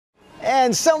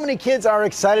And so many kids are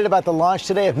excited about the launch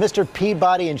today of Mr.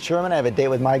 Peabody and Sherman. I have a date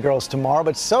with my girls tomorrow,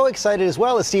 but so excited as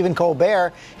well as Stephen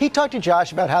Colbert. He talked to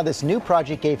Josh about how this new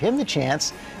project gave him the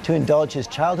chance to indulge his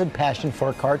childhood passion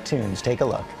for cartoons. Take a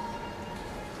look.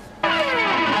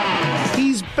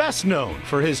 He's best known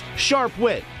for his sharp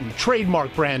wit and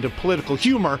trademark brand of political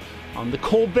humor on the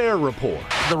Colbert Report.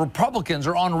 The Republicans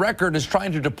are on record as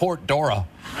trying to deport Dora.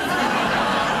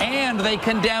 And they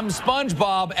condemn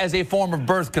SpongeBob as a form of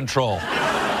birth control.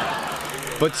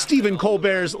 But Stephen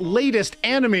Colbert's latest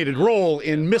animated role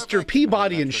in Mr.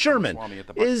 Peabody and Sherman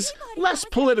is less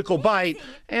political bite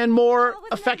and more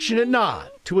affectionate nod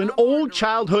to an old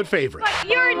childhood favorite. But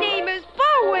your name is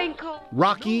Bullwinkle.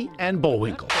 Rocky and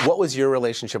Bullwinkle. What was your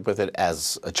relationship with it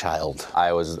as a child?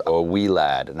 I was a wee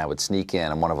lad, and I would sneak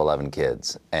in. I'm one of 11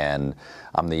 kids, and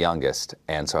I'm the youngest,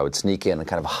 and so I would sneak in and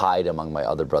kind of hide among my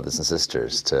other brothers and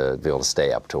sisters to be able to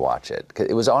stay up to watch it.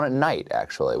 It was on at night,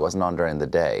 actually. It wasn't on during the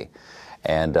day.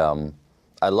 And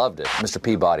I loved it. Mr.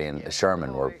 Peabody and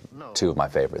Sherman were two of my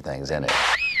favorite things in it.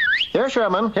 Here,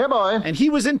 Sherman. Here, boy. And he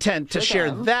was intent to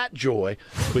share that joy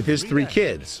with his 3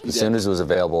 kids. As soon as it was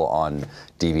available on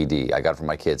DVD, I got it for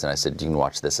my kids, and I said, you can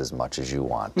watch this as much as you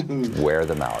want. Wear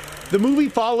them out. The movie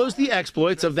follows the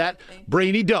exploits of that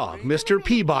brainy dog, Mr.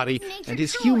 Peabody, and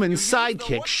his human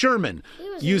sidekick, Sherman,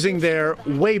 using their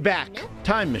way back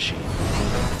time machine.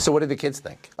 So what did the kids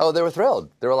think? Oh, they were thrilled.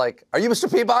 They were like, are you Mr.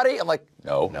 Peabody? I'm like,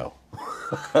 no. No.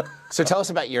 So tell us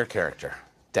about your character,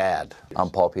 Dad. I'm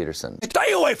Paul Peterson.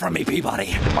 Stay away from me,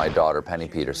 Peabody. My daughter, Penny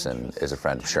Peterson, is a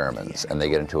friend of Sherman's, and they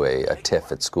get into a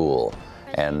tiff at school,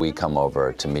 and we come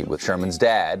over to meet with Sherman's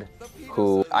dad,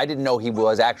 who I didn't know he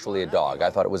was actually a dog. I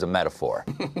thought it was a metaphor.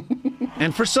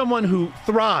 And for someone who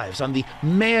thrives on the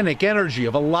manic energy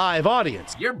of a live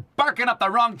audience, You're barking up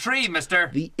the wrong tree, mister.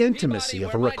 the intimacy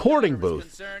of a recording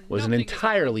booth was an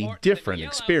entirely different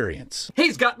experience.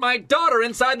 He's got my daughter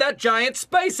inside that giant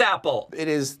space apple. It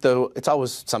is, though, it's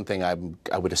always something I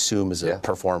would assume as a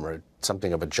performer,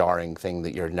 something of a jarring thing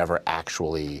that you're never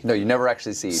actually No, you never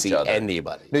actually see each other.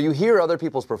 anybody. No, you hear other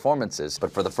people's performances,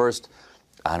 but for the first,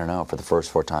 I don't know, for the first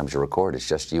 4 times you record, it's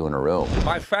just you in a room.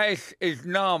 My face is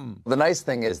numb. The nice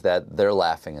thing is that they're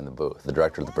laughing in the booth. The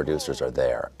director and the producers are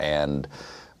there, and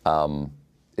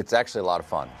it's actually a lot of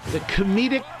fun. The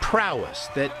comedic prowess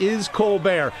that is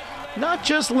Colbert, not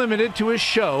just limited to his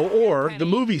show or the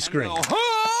movie screen,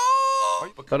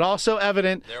 but also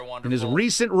evident in his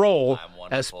recent role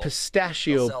as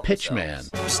Pistachio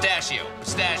Pitchman. Pistachio,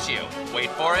 pistachio.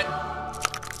 Wait for it.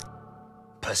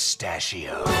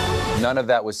 Pistachio. None of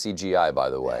that was CGI, by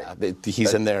the way.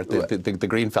 He's in there, the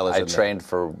green fella's in I there. trained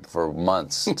for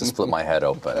months to split my head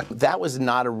open. That was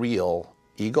not a real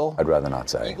eagle? I'd rather not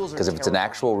say, because if it's an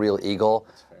actual real eagle,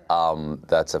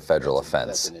 that's a federal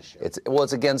offense. It's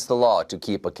against the law to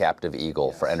keep a captive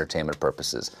eagle for entertainment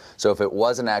purposes. So if it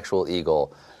was an actual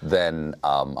eagle, then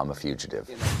I'm a fugitive.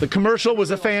 The commercial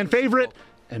was a fan favorite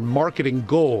and marketing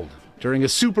gold during a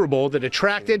Super Bowl that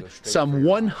attracted some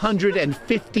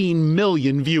 115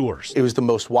 million viewers. It was the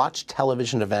most watched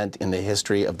television event in the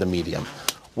history of the medium.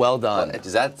 Well done.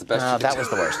 Is that the best? That was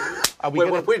the worst. Are we Wait,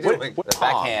 gonna, what are we doing? The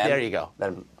backhand. There you go.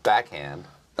 Then backhand.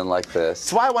 And like this.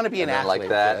 That's why I want to be an And then athlete. like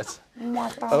that. Chris.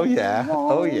 Oh yeah.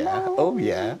 Oh yeah. Oh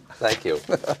yeah. Thank you.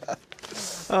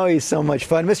 Oh, he's so much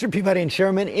fun. Mr. Peabody and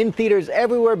Sherman in theaters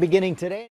everywhere beginning today.